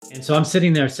And so I'm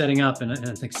sitting there setting up and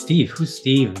I think, Steve, who's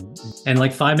Steve? And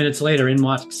like 5 minutes later, in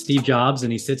walks Steve Jobs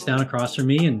and he sits down across from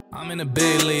me and I'm in the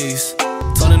big leagues,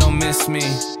 told her don't miss me.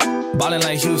 Ballin'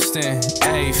 like Houston,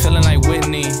 ayy, feeling like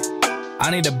Whitney.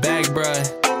 I need a bag,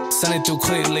 bruh, send it through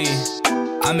quickly.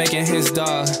 I'm making his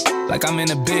dog, like I'm in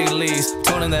the big leagues.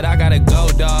 Told him that I gotta go,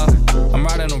 dog. I'm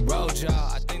riding a road, y'all.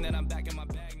 I think that I'm back in my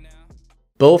bag now.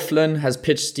 Bill Flynn has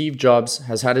pitched Steve Jobs,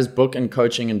 has had his book and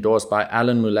coaching endorsed by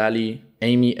Alan Mulally,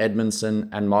 Amy Edmondson,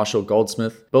 and Marshall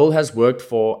Goldsmith. Bill has worked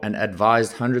for and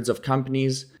advised hundreds of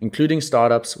companies, including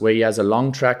startups, where he has a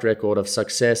long track record of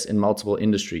success in multiple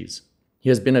industries. He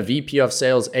has been a VP of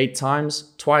sales 8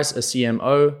 times, twice a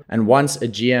CMO, and once a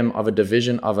GM of a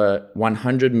division of a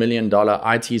 $100 million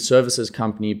IT services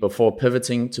company before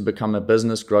pivoting to become a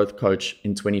business growth coach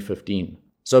in 2015.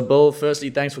 So Bill,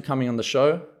 firstly, thanks for coming on the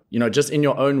show. Just in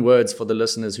your own words for the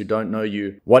listeners who don't know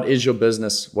you, what is your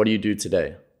business? What do you do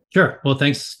today? Sure. Well,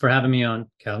 thanks for having me on,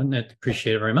 Calvin. I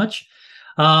appreciate it very much.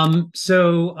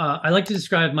 I like to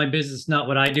describe my business, not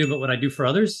what I do, but what I do for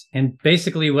others. And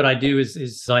basically what I do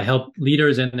is I help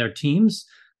leaders and their teams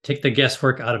take the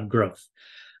guesswork out of growth.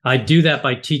 I do that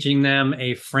by teaching them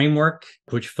a framework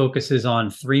which focuses on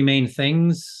 3 main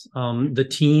things: the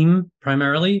team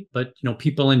primarily, but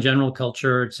people in general,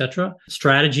 culture, etc.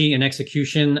 Strategy and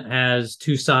execution as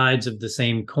 2 sides of the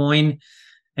same coin,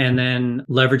 and then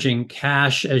leveraging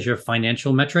cash as your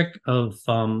financial metric of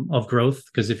growth.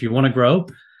 Because if you want to grow,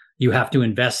 you have to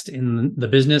invest in the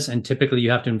business, and typically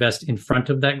you have to invest in front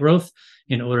of that growth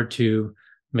in order to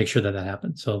make sure that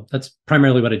happens. So that's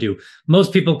primarily what I do.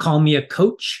 Most people call me a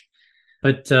coach,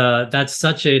 but that's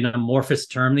such an amorphous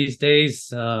term these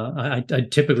days. I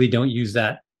typically don't use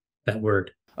that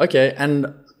word. Okay,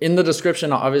 and in the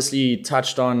description, I obviously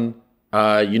touched on,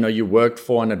 you worked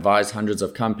for and advised hundreds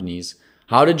of companies.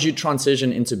 How did you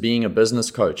transition into being a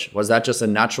business coach? Was that just a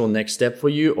natural next step for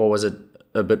you, or was it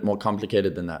a bit more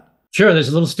complicated than that? Sure. There's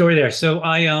a little story there. So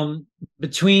I,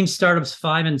 between startups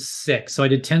 5 and 6, so I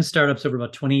did 10 startups over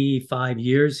about 25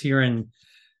 years here in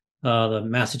the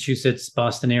Massachusetts,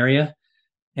 Boston area.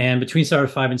 And between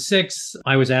startups 5 and 6,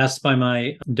 I was asked by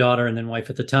my daughter and then wife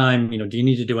at the time, do you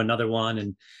need to do another one?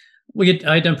 And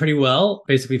I had done pretty well,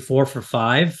 basically 4 for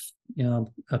 5,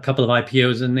 a couple of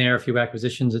IPOs in there, a few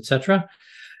acquisitions, etc.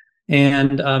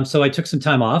 And so I took some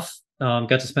time off. Got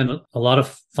to spend a lot of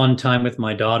fun time with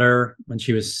my daughter when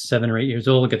she was 7 or 8 years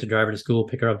old. Got to drive her to school,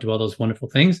 pick her up, do all those wonderful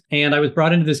things. And I was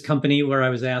brought into this company where I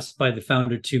was asked by the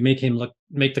founder to make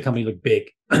the company look big.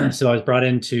 So I was brought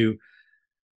in to,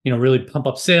 really pump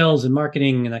up sales and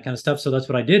marketing and that kind of stuff. So that's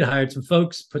what I did. Hired some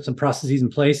folks, put some processes in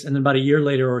place, and then about a year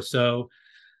later or so,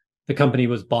 the company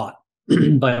was bought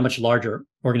by a much larger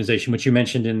organization, which you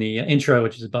mentioned in the intro,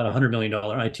 which is about a $100 million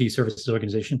IT services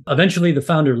organization. Eventually, the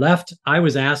founder left. I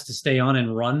was asked to stay on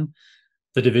and run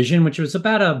the division, which was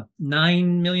about a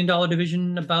 $9 million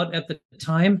division about at the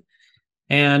time.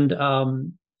 And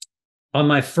on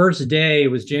my first day,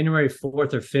 it was January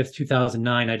 4th or 5th,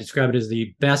 2009. I describe it as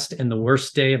the best and the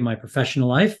worst day of my professional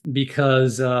life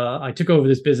because I took over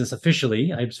this business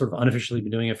officially. I've sort of unofficially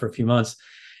been doing it for a few months.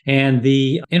 And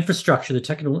the infrastructure, the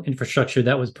technical infrastructure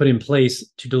that was put in place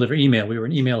to deliver email, we were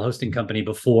an email hosting company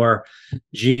before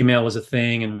Gmail was a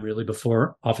thing and really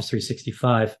before Office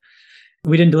 365.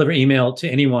 We didn't deliver email to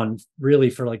anyone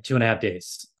really for like 2.5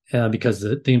 days because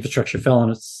the infrastructure fell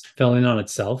in on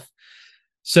itself.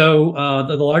 So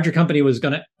the larger company was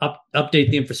going to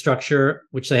update the infrastructure,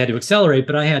 which they had to accelerate.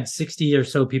 But I had 60 or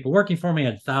so people working for me.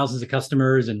 I had thousands of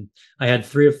customers, and I had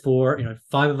 3 or 4,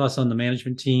 5 of us on the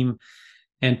management team.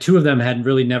 And 2 of them had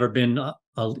really never been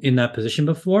in that position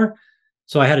before.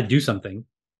 So I had to do something.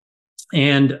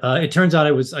 And it turns out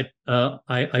I was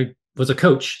a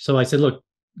coach. So I said, look,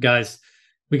 guys,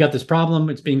 we got this problem.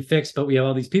 It's being fixed, but we have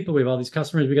all these people. We have all these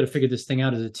customers. We got to figure this thing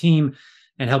out as a team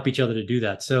and help each other to do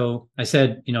that. So I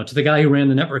said, to the guy who ran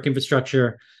the network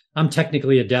infrastructure, I'm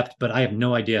technically adept, but I have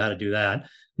no idea how to do that.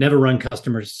 Never run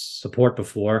customer support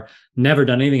before. Never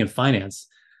done anything in finance.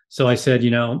 So I said,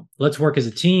 let's work as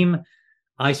a team.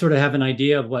 I sort of have an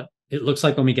idea of what it looks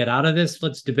like when we get out of this.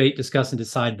 Let's debate, discuss, and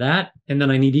decide that. And then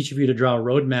I need each of you to draw a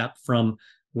roadmap from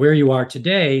where you are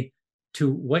today to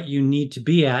what you need to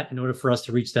be at in order for us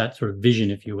to reach that sort of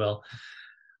vision, if you will.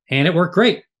 And it worked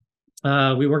great.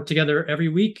 We worked together every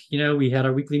week. We had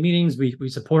our weekly meetings. We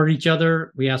supported each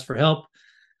other. We asked for help.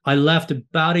 I left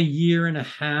about 1.5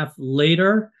 years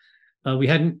later. We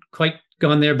hadn't quite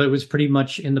gone there, but it was pretty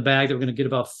much in the bag that we're going to get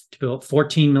about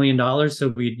 $14 million. So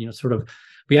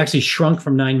we actually shrunk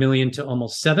from 9 million to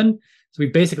almost 7. So we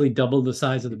basically doubled the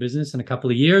size of the business in a couple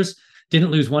of years.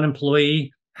 Didn't lose one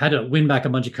employee. Had to win back a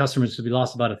bunch of customers because we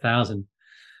lost about 1,000.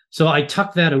 So I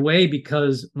tucked that away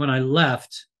because when I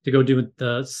left to go do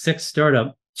the sixth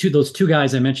startup, those two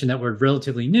guys I mentioned that were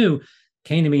relatively new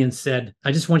came to me and said,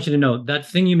 I just want you to know that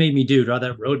thing you made me do, draw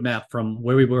that roadmap from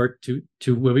where we were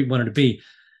to where we wanted to be.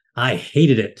 I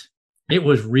hated it. It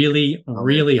was really,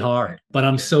 really hard, but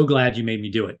I'm so glad you made me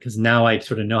do it because now I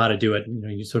sort of know how to do it.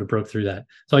 You sort of broke through that.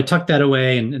 So I tucked that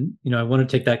away and I want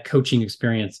to take that coaching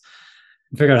experience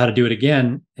and figure out how to do it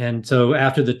again. And so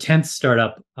after the 10th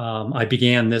startup, I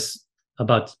began this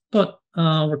about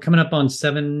we're coming up on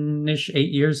 7-ish,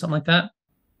 8 years, something like that.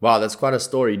 Wow, that's quite a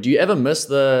story. Do you ever miss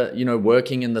the,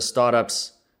 working in the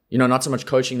startups, not so much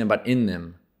coaching them, but in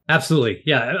them? Absolutely.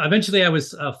 Yeah. Eventually I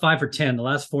was 5 for 10. The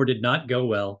last 4 did not go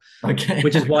well. Okay.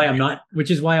 which is why I'm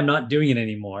not doing it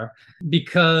anymore,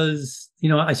 because,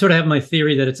 I sort of have my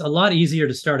theory that it's a lot easier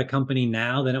to start a company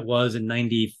now than it was in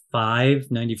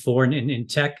 95, 94 in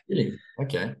tech. Really?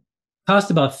 Okay.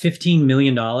 Cost about $15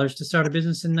 million to start a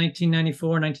business in 1994,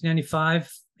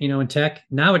 1995, in tech.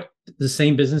 Now the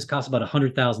same business costs about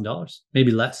 $100,000,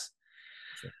 maybe less.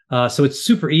 So it's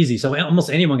super easy. So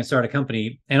almost anyone can start a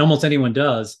company, and almost anyone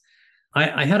does.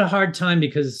 I had a hard time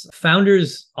because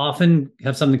founders often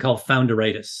have something called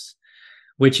founderitis,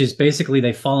 which is basically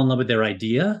they fall in love with their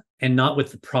idea and not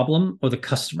with the problem or the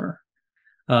customer.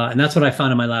 And that's what I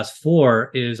found in my last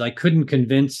 4 is I couldn't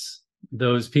convince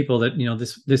those people that,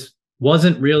 this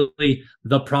wasn't really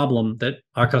the problem that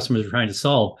our customers were trying to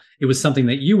solve. It was something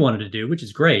that you wanted to do, which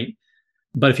is great.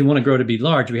 But if you want to grow to be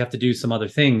large, we have to do some other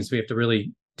things. We have to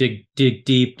really dig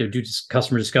deep to do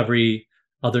customer discovery,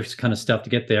 other kind of stuff to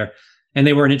get there. And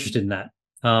they weren't interested in that.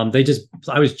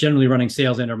 I was generally running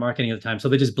sales and or marketing at the time. So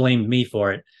they just blamed me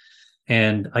for it.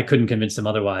 And I couldn't convince them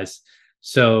otherwise.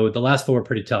 So the last 4 were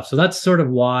pretty tough. So that's sort of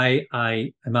why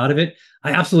I am out of it.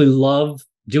 I absolutely love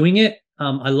doing it.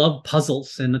 I love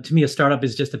puzzles. And to me, a startup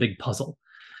is just a big puzzle.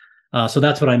 So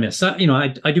that's what I miss. So,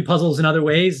 I do puzzles in other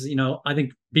ways. I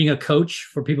think being a coach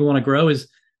for people who want to grow is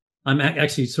I'm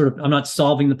actually I'm not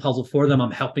solving the puzzle for them.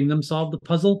 I'm helping them solve the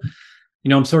puzzle.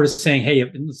 I'm sort of saying, hey,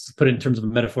 let's put it in terms of a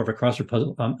metaphor of a crossword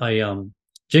puzzle, a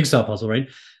jigsaw puzzle, right?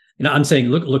 I'm saying,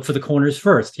 look for the corners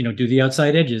first, do the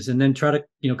outside edges and then try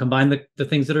to, combine the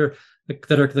things that are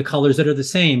the colors that are the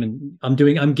same. And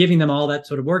I'm giving them all that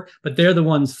sort of work, but they're the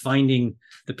ones finding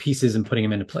the pieces and putting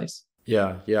them into place.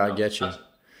 Yeah, I get you.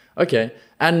 Okay.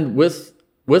 And with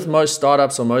most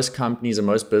startups or most companies and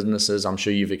most businesses, I'm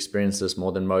sure you've experienced this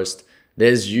more than most,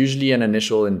 there's usually an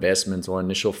initial investment or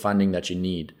initial funding that you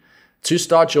need. To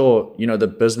start your, the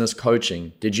business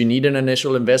coaching, did you need an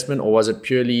initial investment or was it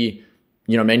purely,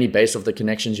 mainly based off the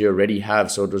connections you already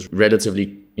have? So it was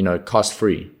relatively,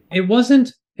 cost-free. It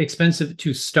wasn't expensive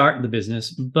to start the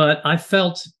business, but I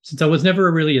felt since I was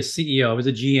never really a CEO, I was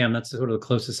a GM. That's sort of the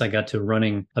closest I got to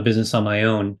running a business on my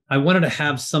own. I wanted to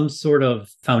have some sort of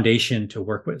foundation to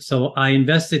work with. So I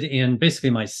invested in basically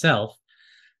myself.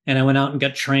 And I went out and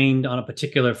got trained on a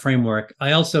particular framework.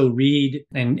 I also read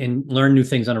and learn new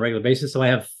things on a regular basis. So I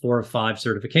have 4 or 5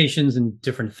 certifications in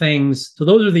different things. So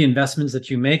those are the investments that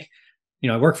you make.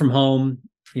 I work from home.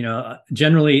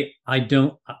 Generally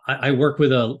I work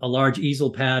with a large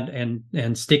easel pad and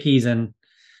stickies and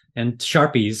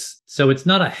Sharpies. So it's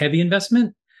not a heavy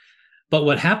investment. But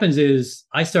what happens is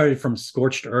I started from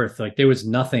scorched earth. Like there was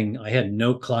nothing. I had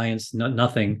no clients,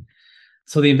 nothing.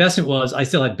 So the investment was I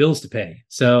still had bills to pay.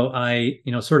 So I,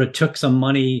 sort of took some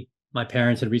money. My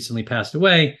parents had recently passed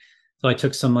away. So I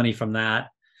took some money from that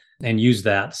and used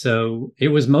that. So it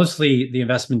was mostly the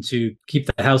investment to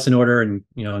keep the house in order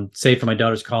and, save for my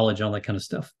daughter's college, all that kind of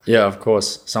stuff. Yeah, of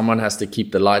course. Someone has to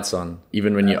keep the lights on,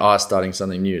 even when you are starting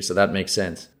something new. So that makes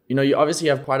sense. You obviously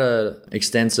have quite an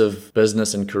extensive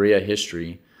business and career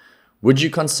history. Would you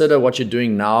consider what you're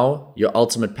doing now your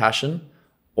ultimate passion?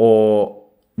 Or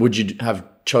would you have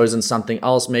chosen something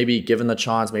else, maybe given the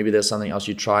chance? Maybe there's something else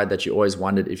you tried that you always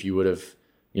wondered if you would have,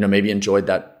 maybe enjoyed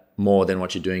that more than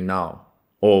what you're doing now?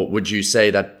 Or would you say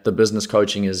that the business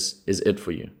coaching is it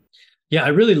for you? Yeah, I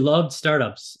really loved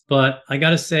startups, but I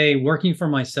got to say, working for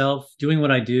myself, doing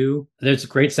what I do, there's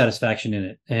great satisfaction in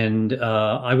it. And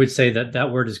I would say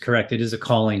that word is correct. It is a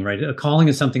calling, right? A calling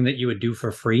is something that you would do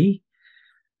for free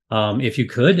if you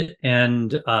could.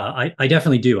 And I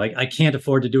definitely do. I can't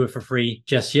afford to do it for free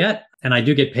just yet. And I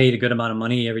do get paid a good amount of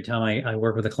money every time I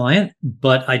work with a client,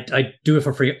 but I do it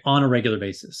for free on a regular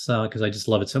basis because I just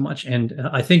love it so much. And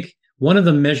I think one of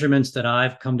the measurements that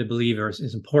I've come to believe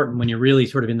is important when you're really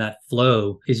sort of in that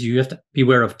flow is you have to be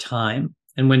aware of time.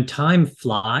 And when time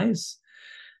flies,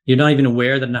 you're not even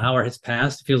aware that an hour has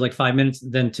passed. It feels like 5 minutes.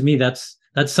 Then to me, that's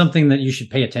something that you should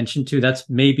pay attention to. That's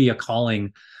maybe a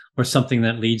calling or something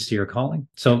that leads to your calling.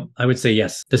 So I would say,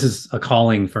 yes, this is a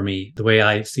calling for me, the way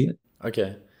I see it.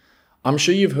 Okay. I'm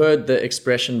sure you've heard the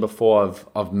expression before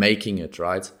of making it,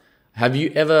 right? Have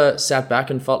you ever sat back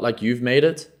and felt like you've made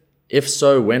it? If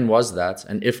so, when was that?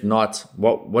 And if not,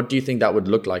 what do you think that would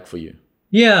look like for you?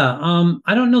 Yeah,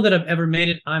 I don't know that I've ever made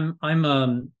it.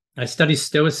 I study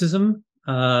Stoicism,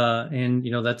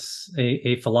 and that's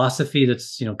a philosophy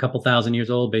that's a couple thousand years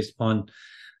old, based upon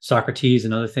Socrates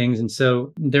and other things. And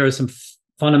so there are some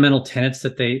fundamental tenets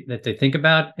that they think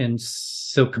about, and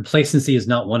so complacency is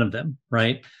not one of them,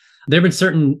 right? There have been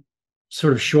certain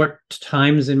sort of short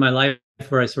times in my life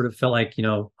where I sort of felt like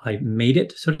I made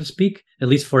it, so to speak, at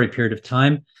least for a period of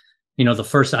time. The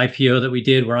first IPO that we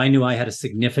did, where I knew I had a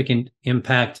significant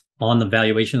impact on the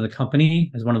valuation of the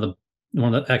company, as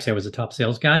actually I was the top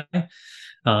sales guy,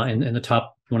 and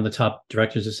one of the top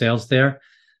directors of sales there.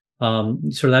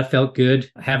 Sort of that felt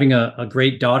good. Having a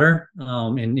great daughter,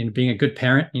 and being a good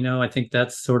parent, I think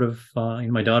that's sort of,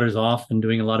 my daughter's off and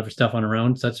doing a lot of her stuff on her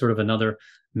own. So that's sort of another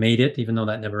made it, even though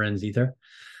that never ends either.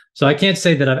 So I can't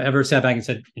say that I've ever sat back and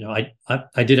said,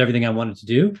 I did everything I wanted to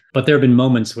do, but there have been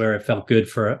moments where it felt good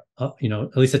for,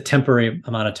 at least a temporary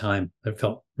amount of time. It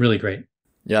felt really great.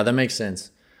 Yeah, that makes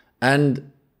sense.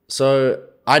 And so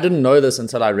I didn't know this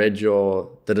until I read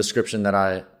the description that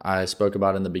I spoke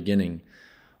about in the beginning.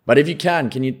 But if you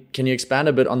can you expand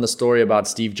a bit on the story about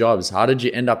Steve Jobs? How did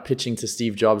you end up pitching to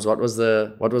Steve Jobs? What was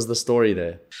the story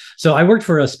there? So I worked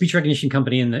for a speech recognition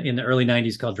company in the early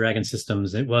 90s called Dragon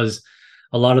Systems. It was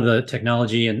a lot of the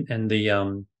technology and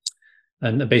the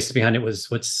basis behind it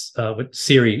was what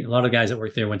Siri. A lot of guys that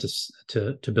worked there went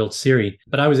to build Siri,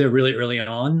 but I was there really early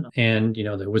on, and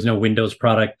there was no Windows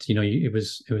product. It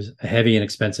was a heavy and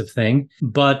expensive thing.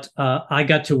 But I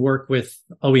got to work with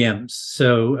OEMs,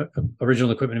 so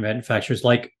original equipment manufacturers,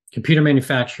 like computer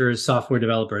manufacturers, software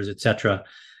developers, etc.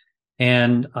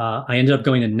 And I ended up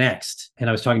going to Next, and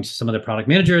I was talking to some of the product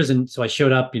managers. And so I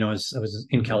showed up, I was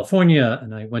in California,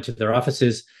 and I went to their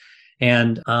offices,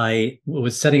 and I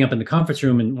was setting up in the conference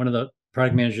room, and one of the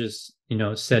product managers,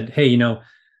 said, "Hey, well,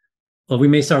 we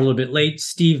may start a little bit late.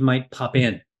 Steve might pop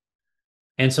in."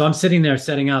 And so I'm sitting there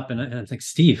setting up, and I think,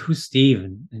 Steve, who's Steve?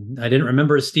 And I didn't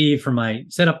remember Steve from my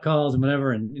setup calls and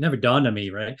whatever, and it never dawned on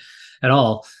me, right, at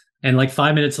all. And like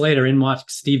 5 minutes later, in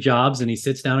walks Steve Jobs, and he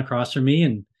sits down across from me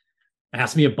and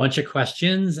asked me a bunch of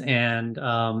questions, and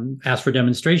asked for a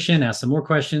demonstration, asked some more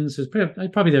questions. It was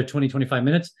probably there 20, 25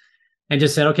 minutes, and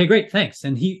just said, "Okay, great, thanks."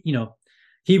 And he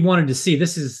wanted to see,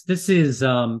 this is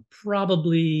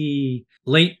probably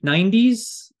late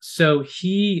 90s. So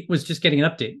he was just getting an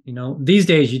update. These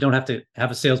days you don't have to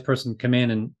have a salesperson come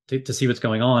in and to see what's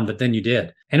going on, but then you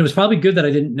did. And it was probably good that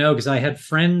I didn't know, because I had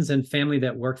friends and family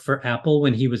that worked for Apple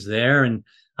when he was there, and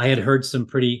I had heard some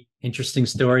pretty interesting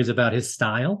stories about his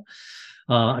style.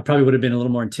 I probably would have been a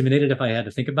little more intimidated if I had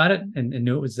to think about it and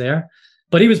knew it was there.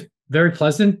 But he was very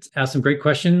pleasant, asked some great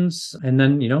questions, and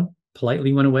then,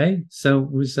 politely went away. So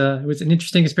it was an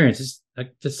interesting experience. It's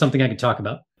just something I could talk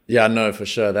about. Yeah, no, for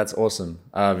sure. That's awesome.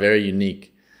 Very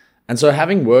unique. And so,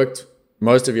 having worked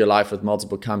most of your life with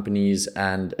multiple companies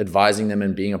and advising them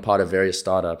and being a part of various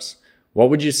startups, what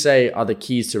would you say are the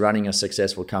keys to running a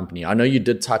successful company? I know you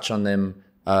did touch on them,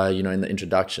 in the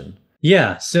introduction.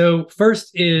 Yeah. So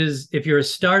first is, if you're a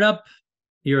startup,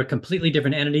 you're a completely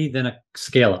different entity than a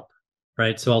scale up,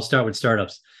 right? So I'll start with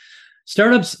startups.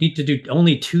 Startups need to do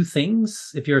only two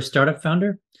things if you're a startup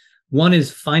founder. One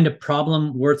is find a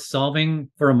problem worth solving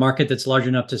for a market that's large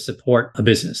enough to support a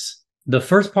business. The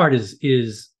first part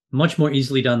is much more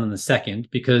easily done than the second,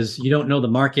 because you don't know the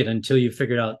market until you've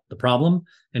figured out the problem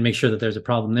and make sure that there's a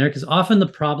problem there. Because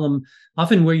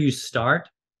often where you start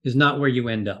is not where you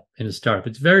end up in a startup.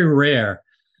 It's very rare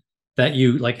that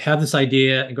you have this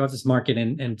idea and go out this market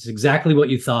and it's exactly what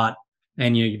you thought,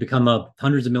 and you become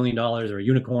hundreds of $1 million or a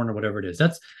unicorn or whatever it is.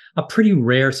 That's a pretty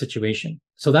rare situation.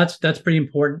 So that's pretty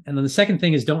important. And then the second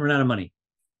thing is, don't run out of money.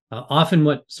 Often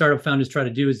what startup founders try to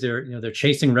do is they're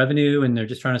chasing revenue, and they're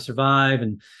just trying to survive,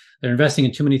 and they're investing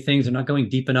in too many things. They're not going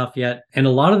deep enough yet. And a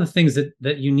lot of the things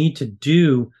that you need to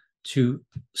do to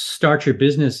start your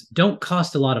business don't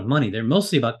cost a lot of money. They're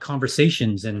mostly about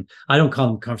conversations, and I don't call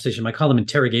them conversations, I call them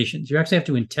interrogations. You actually have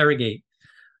to interrogate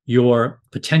your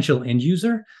potential end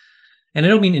user. And I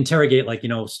don't mean interrogate like,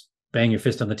 bang your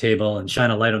fist on the table and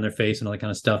shine a light on their face and all that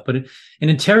kind of stuff. But an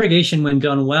interrogation, when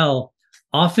done well,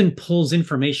 often pulls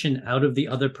information out of the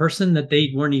other person that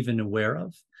they weren't even aware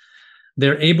of.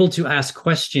 They're able to ask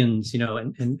questions,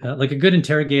 and like a good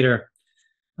interrogator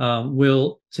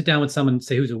will sit down with someone,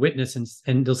 say, who's a witness,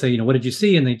 and they'll say, what did you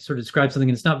see? And they sort of describe something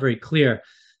and it's not very clear.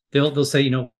 They'll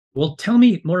say, well, tell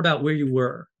me more about where you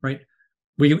were, right?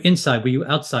 Were you inside? Were you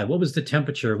outside? What was the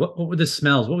temperature? What were the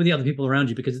smells? What were the other people around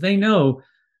you? Because they know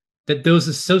that those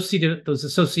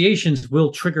associations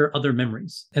will trigger other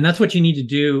memories. And that's what you need to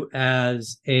do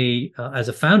as a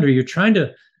founder. You're trying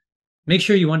to make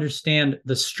sure you understand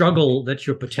the struggle that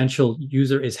your potential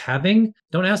user is having.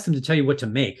 Don't ask them to tell you what to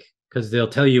make, because they'll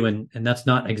tell you, and that's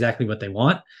not exactly what they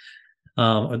want,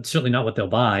 or certainly not what they'll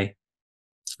buy.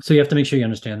 So you have to make sure you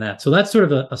understand that. So that's sort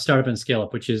of a startup and scale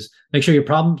up, which is make sure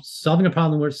you're solving a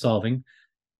problem worth solving,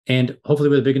 and hopefully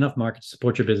with a big enough market to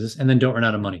support your business, and then don't run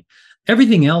out of money.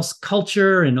 Everything else,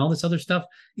 culture and all this other stuff,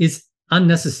 is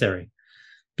unnecessary,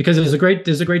 because there's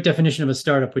a great definition of a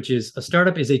startup, which is a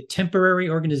startup is a temporary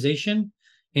organization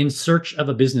in search of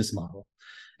a business model.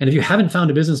 And if you haven't found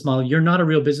a business model, you're not a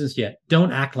real business yet.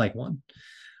 Don't act like one,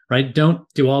 right? Don't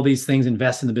do all these things,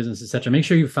 invest in the business, et cetera. Make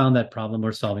sure you found that problem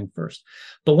worth solving first.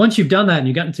 But once you've done that and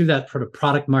you've gotten through that sort of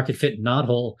product market fit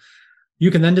knothole,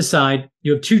 you can then decide.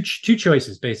 You have two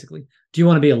choices, basically. Do you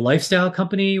want to be a lifestyle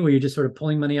company where you're just sort of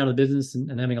pulling money out of the business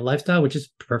and having a lifestyle, which is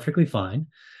perfectly fine?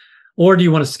 Or do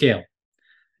you want to scale?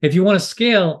 If you want to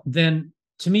scale, then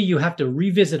to me, you have to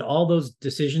revisit all those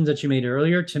decisions that you made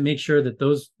earlier to make sure that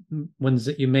those ones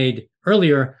that you made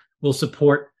earlier will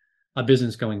support a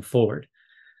business going forward.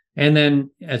 And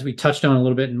then, as we touched on a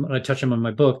little bit, and what I touched on in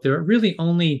my book, there are really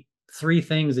only 3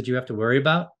 things that you have to worry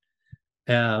about,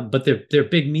 but they're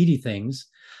big, meaty things.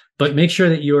 But make sure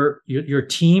that your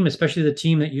team, especially the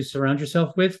team that you surround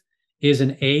yourself with, is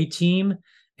an A team,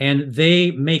 and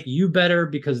they make you better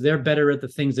because they're better at the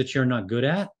things that you're not good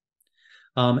at.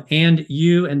 And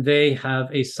you and they have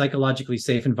a psychologically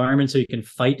safe environment so you can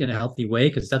fight in a healthy way,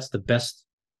 because that's the best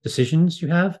decisions you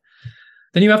have.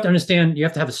 Then you have to understand, you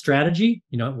have to have a strategy.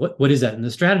 What is that? And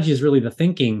the strategy is really the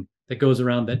thinking that goes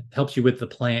around that helps you with the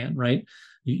plan, right?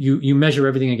 You measure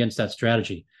everything against that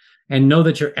strategy, and know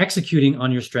that you're executing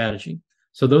on your strategy.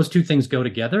 So those 2 things go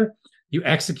together. You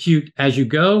execute as you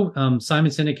go.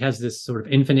 Simon Sinek has this sort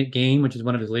of infinite game, which is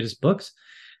one of his latest books.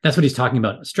 That's what he's talking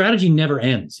about. Strategy never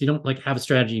ends. You don't have a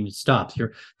strategy and it stops.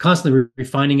 You're constantly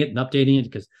refining it and updating it,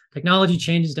 because technology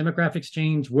changes, demographics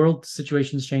change, world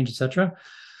situations change, etc.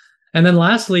 And then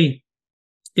lastly,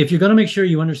 if you're going to make sure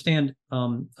you understand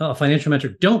a financial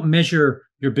metric, don't measure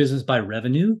your business by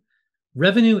revenue.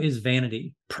 Revenue is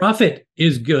vanity. Profit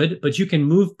is good, but you can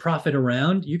move profit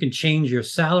around. You can change your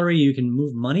salary. You can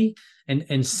move money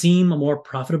and seem more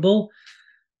profitable,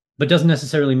 but doesn't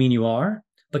necessarily mean you are.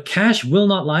 But cash will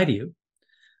not lie to you.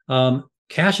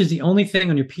 Cash is the only thing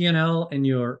on your P&L and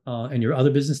your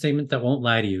other business statement that won't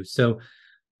lie to you. So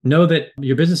know that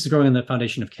your business is growing on the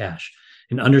foundation of cash,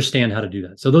 and understand how to do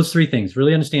that. So those 3 things: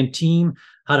 really understand team,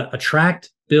 how to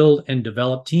attract, build, and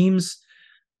develop teams.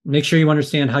 Make sure you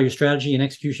understand how your strategy and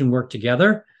execution work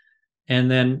together,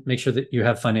 and then make sure that you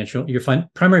have your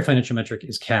primary financial metric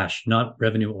is cash, not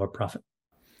revenue or profit.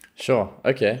 Sure.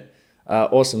 Okay.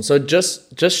 Awesome. So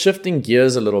just shifting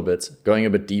gears a little bit, going a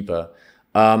bit deeper.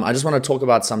 I just want to talk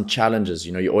about some challenges.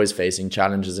 You're always facing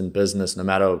challenges in business, no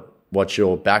matter what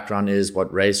your background is,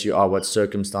 what race you are, what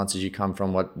circumstances you come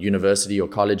from, what university or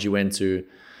college you went to.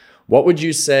 What would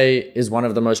you say is one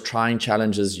of the most trying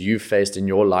challenges you've faced in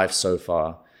your life so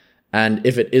far? And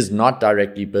if it is not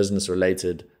directly business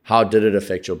related, how did it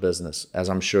affect your business, as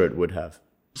I'm sure it would have?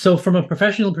 So from a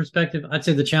professional perspective, I'd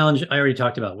say the challenge I already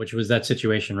talked about, which was that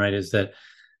situation, right, is that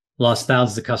lost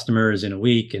thousands of customers in a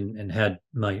week, and had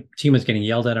my team was getting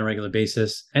yelled at on a regular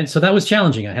basis. And so that was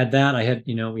challenging. I had that.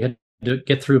 We had to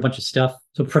get through a bunch of stuff.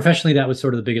 So professionally, that was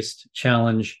sort of the biggest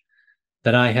challenge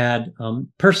that I had.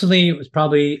 Personally, it was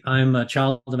I'm a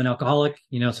child of an alcoholic,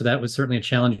 so that was certainly a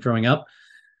challenge growing up.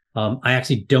 I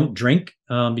actually don't drink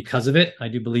because of it. I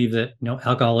do believe that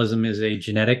alcoholism has a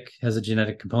genetic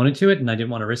component to it, and I didn't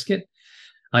want to risk it.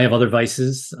 I have other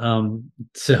vices,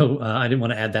 so I didn't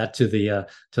want to add that to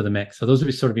the mix. So those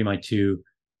would sort of be my two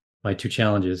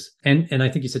challenges. And I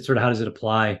think you said sort of how does it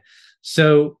apply?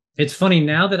 So it's funny,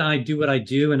 now that I do what I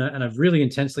do, and I've really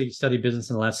intensely studied business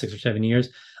in the last 6 or 7 years,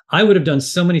 I would have done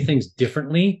so many things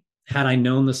differently had I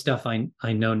known the stuff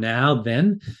I know now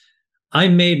then. I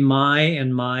made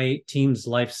my team's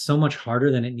life so much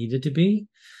harder than it needed to be.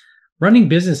 Running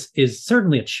business is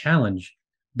certainly a challenge,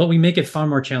 but we make it far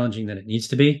more challenging than it needs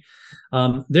to be.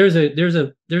 There's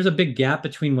a big gap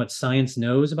between what science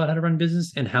knows about how to run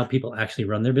business and how people actually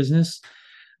run their business,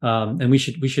 and we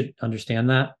should understand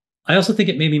that. I also think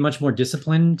it made me much more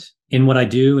disciplined in what I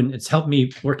do, and it's helped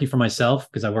me working for myself,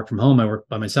 because I work from home. I work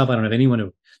by myself. I don't have anyone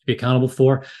to be accountable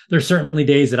for. There's certainly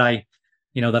days that I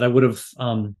would have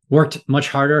worked much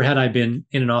harder had I been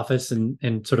in an office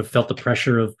and sort of felt the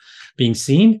pressure of being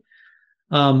seen.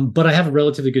 But I have a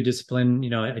relatively good discipline.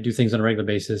 I do things on a regular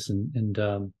basis,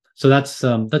 and so that's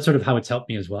sort of how it's helped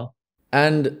me as well.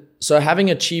 And so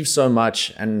having achieved so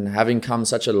much and having come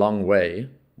such a long way,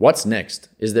 what's next?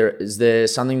 Is there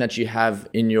something that you have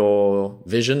in your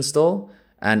vision still?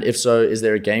 And if so,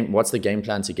 what's the game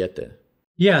plan to get there?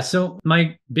 Yeah, so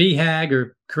my BHAG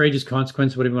or courageous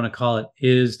consequence, whatever you want to call it,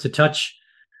 is to touch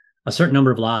a certain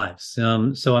number of lives.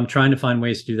 So I'm trying to find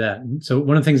ways to do that. And so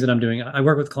one of the things that I'm doing, I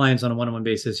work with clients on a one-on-one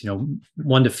basis,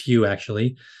 one to few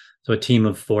actually. So a team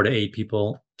of 4 to 8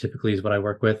 people typically is what I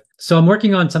work with. So I'm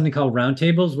working on something called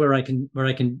roundtables where I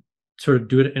can sort of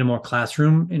do it in a more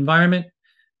classroom environment,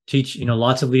 teach,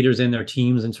 lots of leaders in their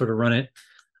teams and sort of run it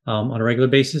on a regular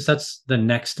basis. That's the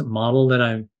next model that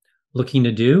I'm looking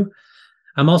to do.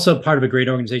 I'm also part of a great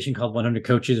organization called 100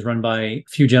 Coaches run by a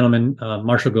few gentlemen,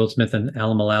 Marshall Goldsmith and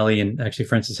Alan Mullally, and actually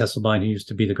Frances Hesselbein, who used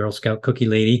to be the Girl Scout cookie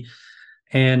lady.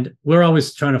 And we're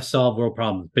always trying to solve world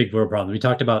problems, big world problems. We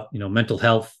talked about, mental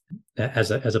health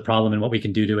as a problem and what we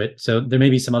can do to it. So there may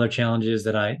be some other challenges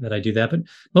that I do that, but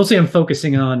mostly I'm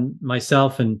focusing on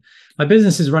myself, and my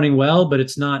business is running well, but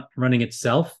it's not running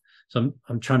itself. So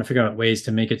I'm trying to figure out ways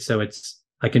to make it so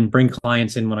I can bring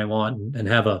clients in when I want and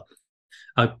have a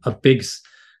big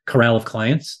corral of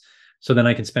clients, so then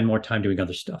I can spend more time doing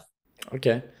other stuff.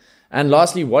 Okay. And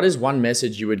lastly, what is one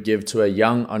message you would give to a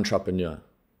young entrepreneur?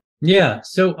 Yeah.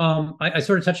 So I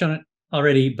sort of touched on it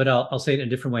already, but I'll say it in a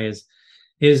different way is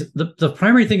the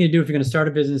primary thing you do if you're going to start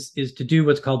a business is to do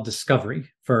what's called discovery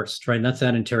first, right? And that's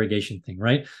that interrogation thing,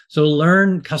 right? So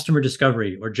learn customer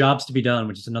discovery or jobs to be done,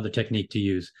 which is another technique to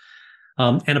use,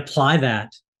 and apply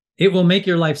that. It will make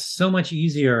your life so much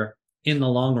easier in the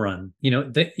long run.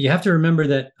 You have to remember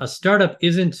that a startup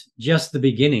isn't just the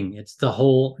beginning. It's the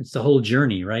whole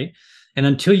journey, right? And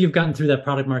until you've gotten through that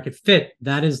product market fit,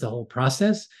 that is the whole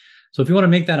process. So if you want to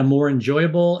make that a more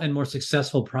enjoyable and more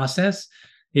successful process,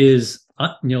 is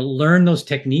learn those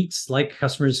techniques like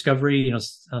customer discovery.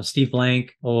 Steve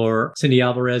Blank or Cindy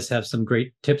Alvarez have some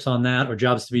great tips on that, or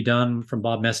jobs to be done from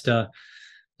Bob Mesta.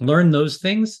 Learn those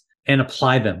things and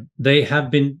apply them. They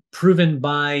have been proven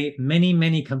by many,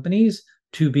 many companies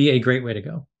to be a great way to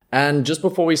go. And just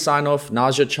before we sign off,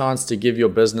 now's your chance to give your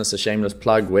business a shameless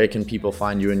plug. Where can people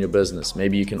find you and your business?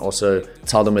 Maybe you can also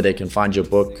tell them where they can find your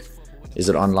book. Is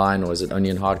it online or is it only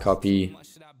in hard copy?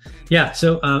 Yeah,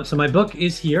 so my book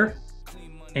is here,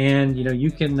 and you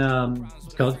can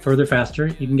it's called Further Faster.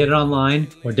 You can get it online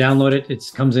or download it. It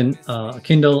comes in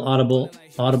Kindle, Audible.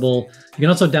 You can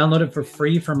also download it for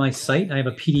free from my site. I have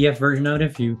a PDF version of it.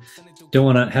 If you don't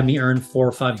want to have me earn $4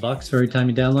 or $5 for every time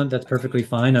you download, that's perfectly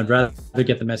fine. I'd rather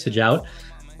get the message out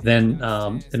than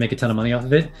make a ton of money off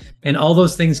of it. And all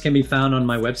those things can be found on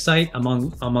my website,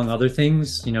 among other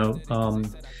things,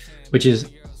 which is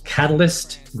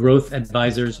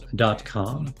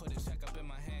catalystgrowthadvisors.com.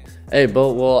 Hey,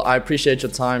 Bill, well, I appreciate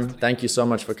your time. Thank you so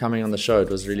much for coming on the show. It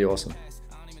was really awesome.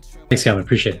 Thanks, Calvin.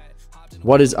 Appreciate it.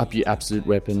 What is up, you absolute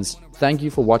weapons? Thank you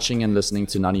for watching and listening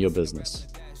to None of Your Business.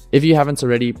 If you haven't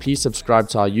already, please subscribe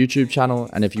to our YouTube channel.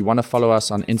 And if you want to follow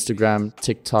us on Instagram,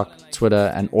 TikTok,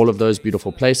 Twitter, and all of those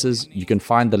beautiful places, you can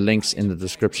find the links in the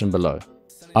description below.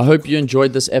 I hope you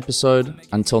enjoyed this episode.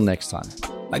 Until next time.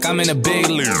 Like I'm in a big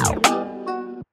league.